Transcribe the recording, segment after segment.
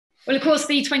Well, of course,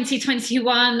 the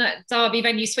 2021 Derby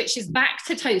venue switches back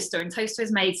to Towcester, and Towcester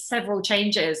has made several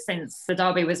changes since the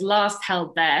Derby was last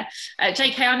held there.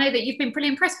 JK, I know that you've been pretty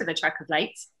impressed with the track of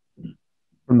late.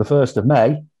 From the 1st of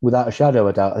May, without a shadow of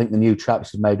a doubt, I think the new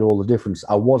traps have made all the difference.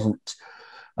 I wasn't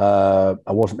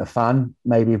a fan,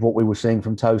 maybe, of what we were seeing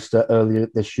from Towcester earlier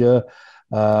this year,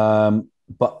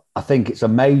 but I think it's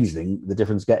amazing the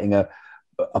difference getting a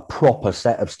proper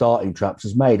set of starting traps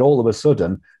has made. All of a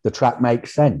sudden, the track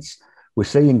makes sense. We're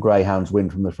seeing Greyhounds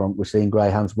win from the front. We're seeing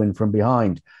Greyhounds win from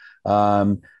behind.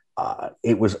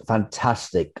 It was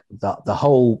fantastic. The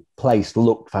whole place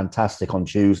looked fantastic on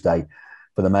Tuesday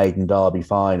for the Maiden Derby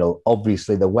final.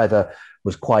 Obviously, the weather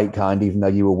was quite kind, even though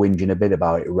you were whinging a bit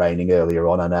about it raining earlier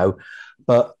on, I know.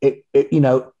 But,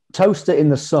 Towcester in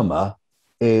the summer,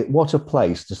 what a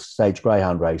place to stage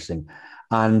greyhound racing.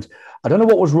 And I don't know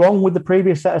what was wrong with the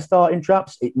previous set of starting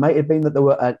traps. It might have been that there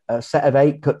were a set of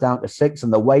 8 cut down to 6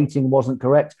 and the weighting wasn't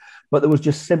correct, but there was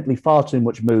just simply far too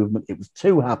much movement. It was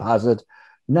too haphazard.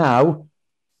 Now,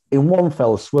 in one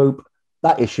fell swoop,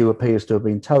 that issue appears to have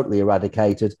been totally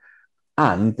eradicated,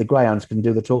 and the greyhounds can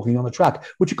do the talking on the track,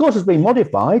 which of course has been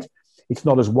modified. It's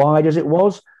not as wide as it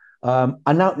was. And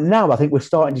now I think we're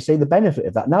starting to see the benefit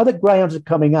of that. Now that greyhounds are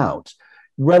coming out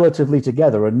relatively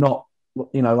together and not,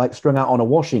 like strung out on a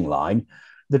washing line,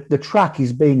 the track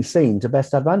is being seen to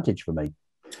best advantage for me.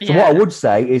 So what I would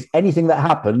say is anything that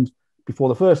happened before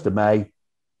the 1st of May,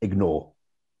 ignore.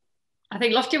 I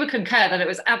think Lofty would concur that it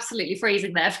was absolutely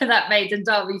freezing there for that Maiden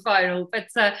Derby final. But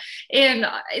Ian,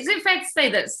 is it fair to say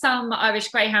that some Irish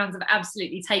greyhounds have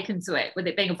absolutely taken to it, with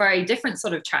it being a very different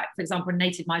sort of track? For example,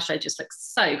 Native Maestro just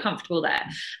looks so comfortable there.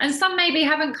 And some maybe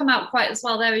haven't come out quite as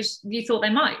well there as you thought they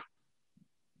might.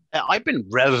 I've been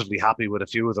relatively happy with a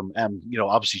few of them.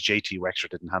 Obviously JT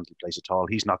Wexford didn't handle the place at all.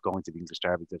 He's not going to the English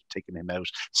Derby. They've taken him out.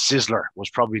 Sizzler was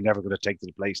probably never going to take to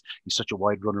the place. He's such a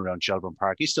wide runner around Shelbourne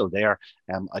Park. He's still there.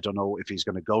 I don't know if he's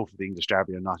going to go for the English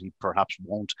Derby or not. He perhaps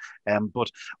won't.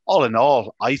 But all in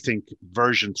all, I think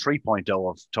version 3.0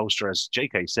 of Towcester, as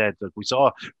JK said, that we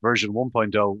saw version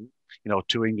 1.0,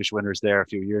 2 English winners there a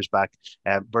few years back.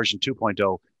 Version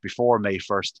 2.0 before May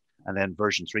 1st, and then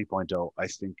version 3.0, I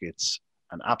think it's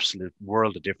an absolute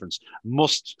world of difference.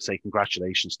 Must say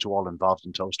congratulations to all involved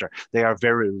in Towcester. They are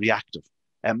very reactive,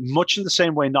 much in the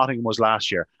same way Nottingham was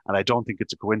last year. And I don't think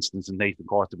it's a coincidence that Nathan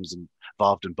Corton was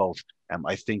involved in both.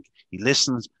 I think he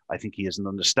listens. I think he has an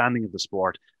understanding of the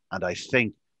sport. And I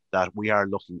think that we are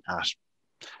looking at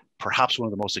perhaps one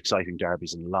of the most exciting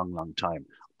derbies in a long, long time.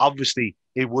 Obviously,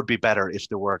 it would be better if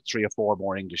there were 3 or 4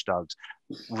 more English dogs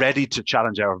ready to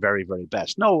challenge our very, very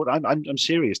best. No, I'm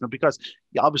serious. No, because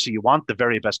obviously you want the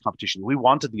very best competition. We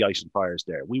wanted the Ice and Fires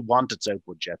there. We wanted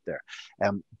Southwood Jet there.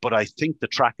 But I think the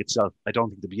track itself, I don't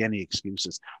think there'll be any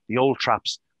excuses. The old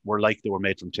traps were like they were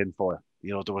made from tinfoil.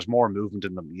 There was more movement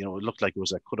in them. It looked like it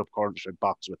was a cut-up cornflake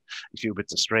box with a few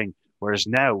bits of string. Whereas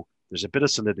now there's a bit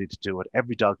of solidity to it.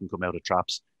 Every dog can come out of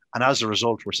traps. And as a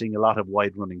result, we're seeing a lot of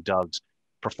wide-running dogs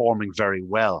performing very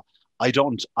well.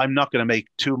 I'm not going to make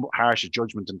too harsh a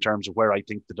judgment in terms of where I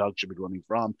think the dog should be running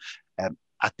from at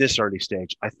this early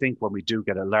stage. I think when we do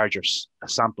get a larger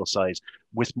sample size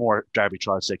with more Derby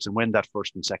Trial 6, and when that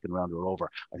first and second round are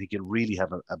over, I think you'll really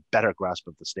have a better grasp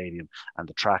of the stadium and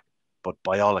the track. But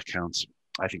by all accounts,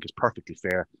 I think it's perfectly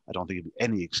fair. I don't think there'll be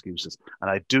any excuses.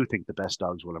 And I do think the best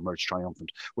dogs will emerge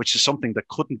triumphant, which is something that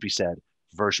couldn't be said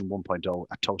version 1.0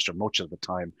 at Towcester much of the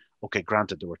time. Okay,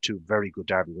 granted, there were 2 very good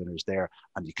Derby winners there,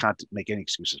 and you can't make any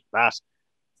excuses for that.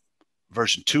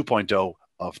 Version 2.0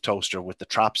 of Towcester with the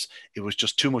traps, it was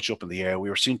just too much up in the air. We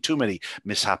were seeing too many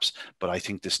mishaps, but I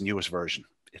think this newest version,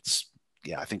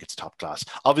 I think it's top class.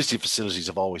 Obviously, facilities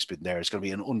have always been there. It's going to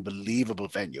be an unbelievable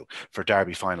venue for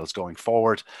Derby finals going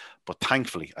forward. But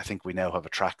thankfully, I think we now have a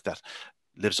track that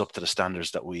lives up to the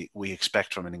standards that we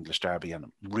expect from an English Derby, and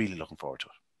I'm really looking forward to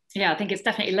it. Yeah, I think it's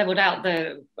definitely levelled out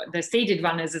the seeded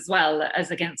runners as well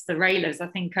as against the railers. I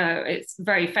think it's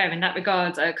very fair in that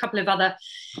regard. A couple of other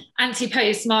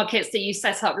anti-post markets that you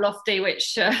set up, Lofty,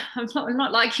 which I'm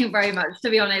not liking very much, to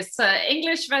be honest.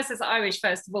 English versus Irish,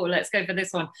 first of all. Let's go for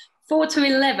this one.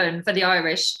 4-11 for the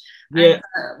Irish. Yeah,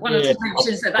 one of the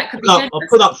mentions that could be generous. I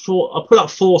put up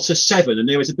 4-7, and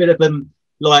there was a bit of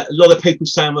like a lot of people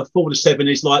saying that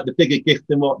 4-7 is like the bigger gift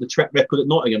than what the track record at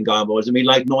Nottingham going was. I mean,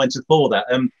 like 9-4 that.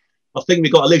 I think we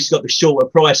got at least got the shorter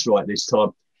price right this time.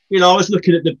 I was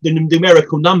looking at the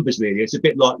numerical numbers really. It's a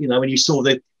bit like, when you saw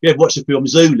you ever watch the film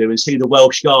Zulu and see the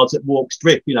Welsh Guards at Walk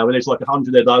Strip, and there's like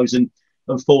 100 of those and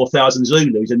 4,000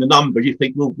 Zulus, and the number you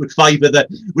think would favour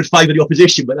the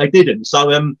opposition, but they didn't. So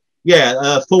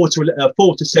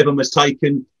 4-7 was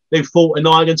taken, then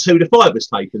 4-9 and 2-5 was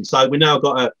taken. So we now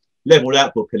got level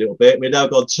that book a little bit. We've now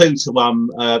got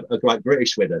 2-1 a Great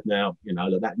British winner. Now, you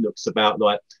know, that looks about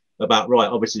right.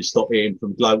 Obviously, to stop Ian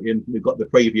from gloating, we've got the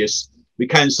previous. We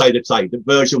can say the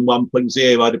version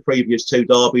 1.0, the previous 2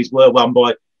 derbies were won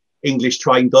by English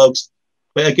trained dogs.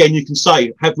 But again, you can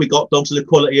say, have we got dogs of the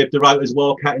quality of De Rota's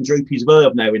Wildcat and Droopy's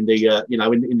Verve now in the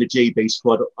in the GB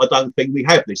squad? I don't think we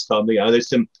have this time. You know, there's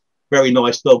some very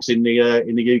nice dogs in the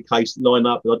UK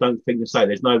lineup, but I don't think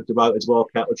there's no De Rota's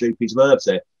Wildcat or Droopy's Verve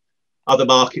there. Other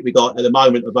market we got at the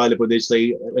moment available is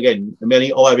the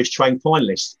many Irish trained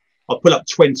finalists. I put up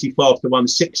 25 to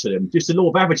 1/6 of them, just the law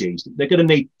of averages. They're going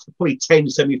to need probably 10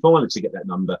 semi-finals to get that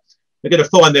number. They're going to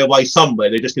find their way somewhere.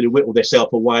 They're just going to whittle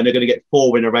themselves away, and they're going to get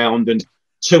 4 in a round, and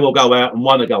 2 will go out and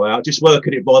 1 will go out. Just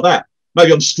working it by that.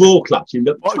 Maybe I'm straw clutching.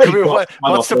 But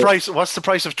what's the price? What's the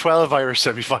price of 12 Irish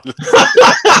semi-finals?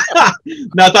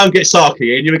 No, don't get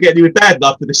sarky. And you were bad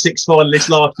enough for the 6 finalists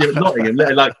last year at Nottingham.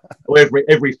 Let alone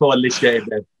every finalist getting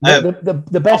there.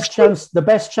 The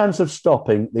best chance of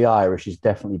stopping the Irish is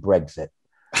definitely Brexit,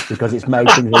 because it's made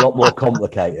things a lot more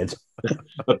complicated.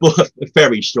 A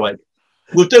ferry strike.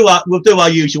 We'll do our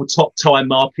usual top time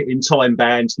market in time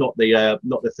bands, not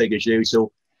the thing as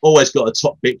usual. Always got a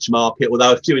top bitch market,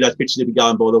 although a few of those bitches have been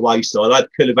going by the wayside. I had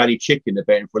Coolabani chicken the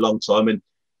betting for a long time, and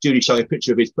Julie showed a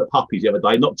picture of his puppies the other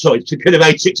day. Not sorry, to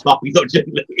Coolabani 6 puppies, not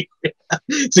Julie,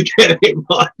 to get it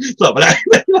right. So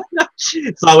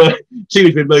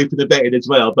she's been moved to the betting as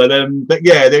well. But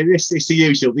yeah, it's the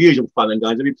usual fun and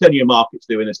games. There'll be plenty of markets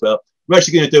doing as well. We're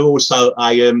actually going to do also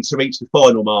to reach the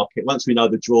final market. Once we know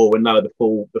the draw and know the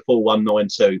full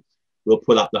 192. We'll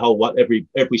pull up the whole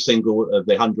every single of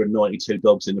the 192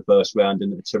 dogs in the first round,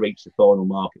 and to reach the final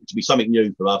market, which will be something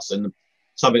new for us and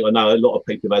something I know a lot of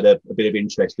people have had a bit of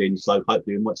interest in. So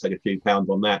hopefully we might take a few pounds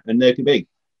on that. And there could be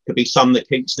some that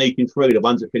keep sneaking through. The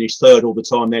ones that finish third all the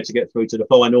time there to get through to the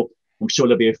final. I'm sure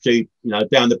there'll be a few,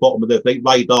 down the bottom of the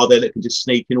radar there that can just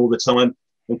sneak in all the time.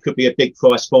 And could be a big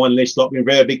prize finalist like we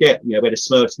rarely get. We had a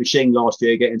Smurfs machine last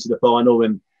year get into the final,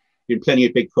 and plenty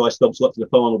of big price dogs got to the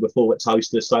final before at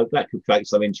Towcester, so that could create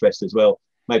some interest as well.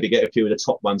 Maybe get a few of the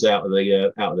top ones out of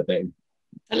the betting.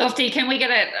 Lofty, can we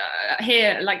get it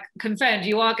here, confirmed?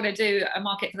 You are going to do a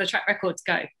market for the track record to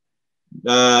go?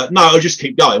 No, I'll just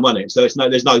keep going, won't it? So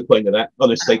there's no point to that,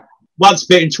 honestly. Once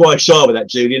bitten, twice shy with that,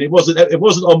 Julian. It wasn't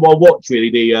on my watch really,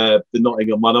 the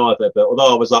Nottingham one either. But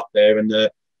although I was up there, and there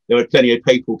were plenty of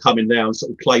people coming down,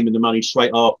 sort of claiming the money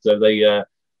straight after the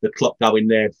clock going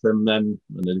there from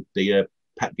the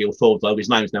Pat Guilford, though his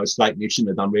name's now escaped me. You shouldn't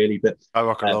have done really, but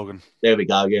Logan. There we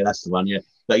go. Yeah, that's the one. Yeah,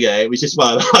 but yeah, it was just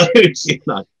one of those.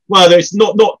 Well, it's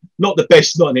not the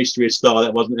best, not in history of Star.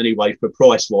 That wasn't anyway for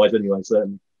price wise. Anyway,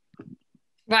 certainly.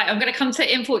 Right, I'm going to come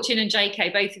to Infortune and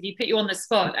JK. Both of you, put you on the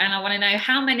spot, and I want to know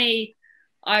how many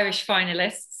Irish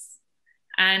finalists.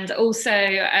 And also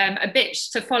a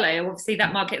bitch to follow. Obviously,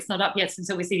 that market's not up yet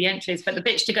until we see the entries, but the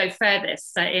bitch to go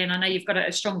furthest. Ian, I know you've got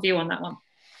a strong view on that one.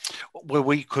 Well,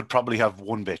 we could probably have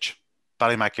one bitch,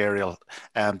 Ballymac Ariel.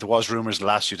 There was rumours the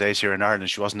last few days here in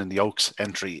Ireland she wasn't in the Oaks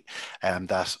entry,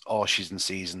 that she's in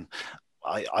season.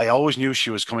 I always knew she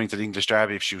was coming to the English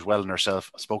Derby if she was well in herself.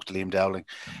 I spoke to Liam Dowling.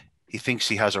 He thinks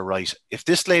he has her right. If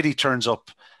this lady turns up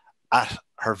at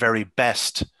her very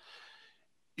best,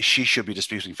 she should be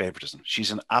disputing favouritism. She's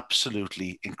an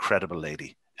absolutely incredible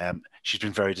lady. She's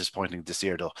been very disappointing this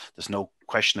year, though. There's no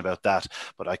question about that.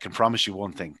 But I can promise you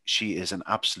one thing: she is an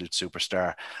absolute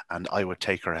superstar, and I would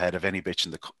take her ahead of any bitch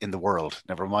in the world.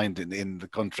 Never mind in the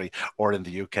country or in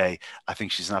the UK. I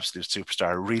think she's an absolute superstar.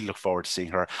 I really look forward to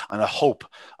seeing her, and I hope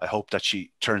that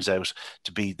she turns out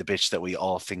to be the bitch that we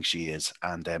all think she is.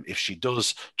 And if she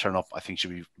does turn up, I think she'll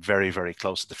be very, very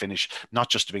close to the finish. Not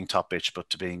just to being top bitch, but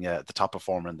to being the top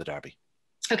performer in the Derby.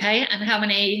 Okay, and how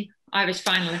many Irish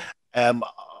finalists?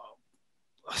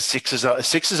 6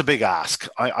 is a big ask.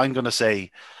 I'm going to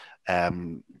say,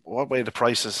 what way the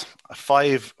prices?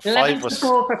 5 was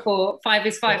 4 for 4. 5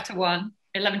 is 5 to 1.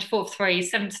 11 to 4 for 3.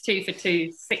 7 to 2 for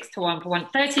 2. 6 to 1 for 1.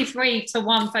 33 to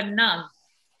 1 for none.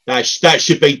 That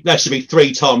should be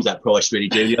 3 times that price, really,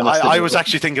 Julian. I was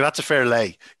actually thinking that's a fair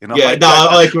lay. Yeah,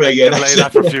 I agree. Yeah, lay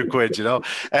that for a few quid.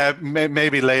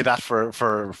 Maybe lay that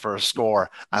for a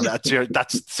score, and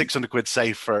that's 600 quid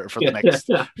safe for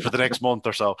the next month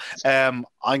or so. I'm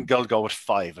gonna go with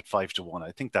 5 at 5 to 1.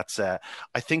 I think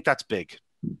that's big.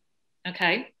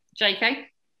 Okay, JK.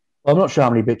 Well, I'm not sure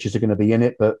how many bitches are going to be in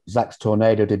it, but Zach's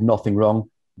Tornado did nothing wrong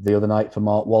the other night for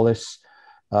Mark Wallace.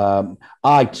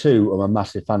 I too am a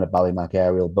massive fan of Ballymac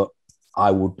Ariel, but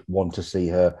I would want to see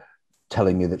her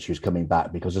telling me that she was coming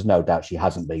back, because there's no doubt she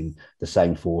hasn't been the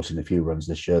same force in a few runs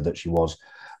this year that she was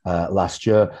last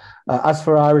year. As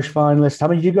for Irish finalists, how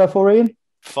many did you go for, Ian?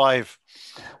 5.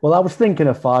 Well, I was thinking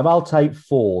of 5. I'll take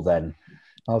 4 then.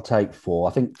 I'll take 4.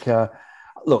 I think.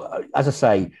 Look, as I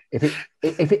say,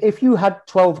 if you had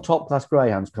 12 top class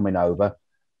greyhounds coming over,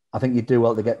 I think you'd do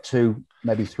well to get 2,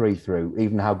 maybe 3 through,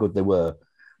 even how good they were.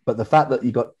 But the fact that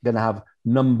you're going to have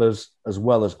numbers as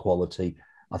well as quality,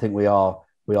 I think we are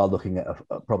looking at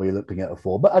probably looking at a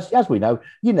 4. But as we know,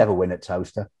 you never win at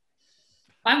Towcester.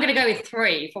 I'm going to go with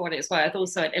 3 for what it's worth.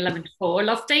 Also at 11-4.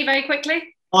 Lofty, very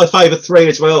quickly. I favour 3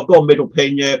 as well. I've got a middle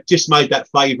pin. Yeah, just made that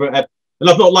favourite, and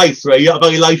I've not laid 3. I've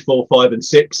only laid 4, 5, and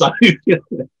 6. So.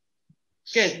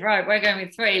 Good, right, we're going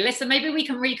with 3. Listen, maybe we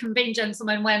can reconvene,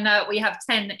 gentlemen, when we have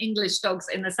 10 English dogs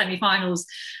in the semi-finals,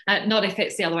 not if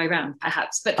it's the other way around,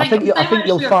 perhaps. But I think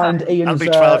you'll find Ian's,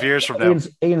 that'll be 12 years from now.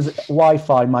 Ian's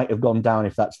Wi-Fi might have gone down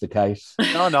if that's the case.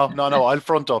 No, I'll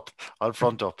front up.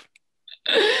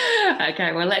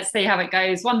 Okay, well, let's see how it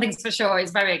goes. One thing's for sure,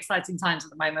 it's very exciting times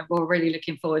at the moment. We're really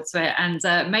looking forward to it,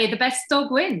 and may the best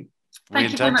dog win.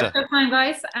 Thank you very much for your time,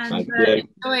 guys, and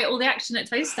enjoy all the action at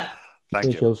Towcester.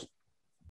 Thank you.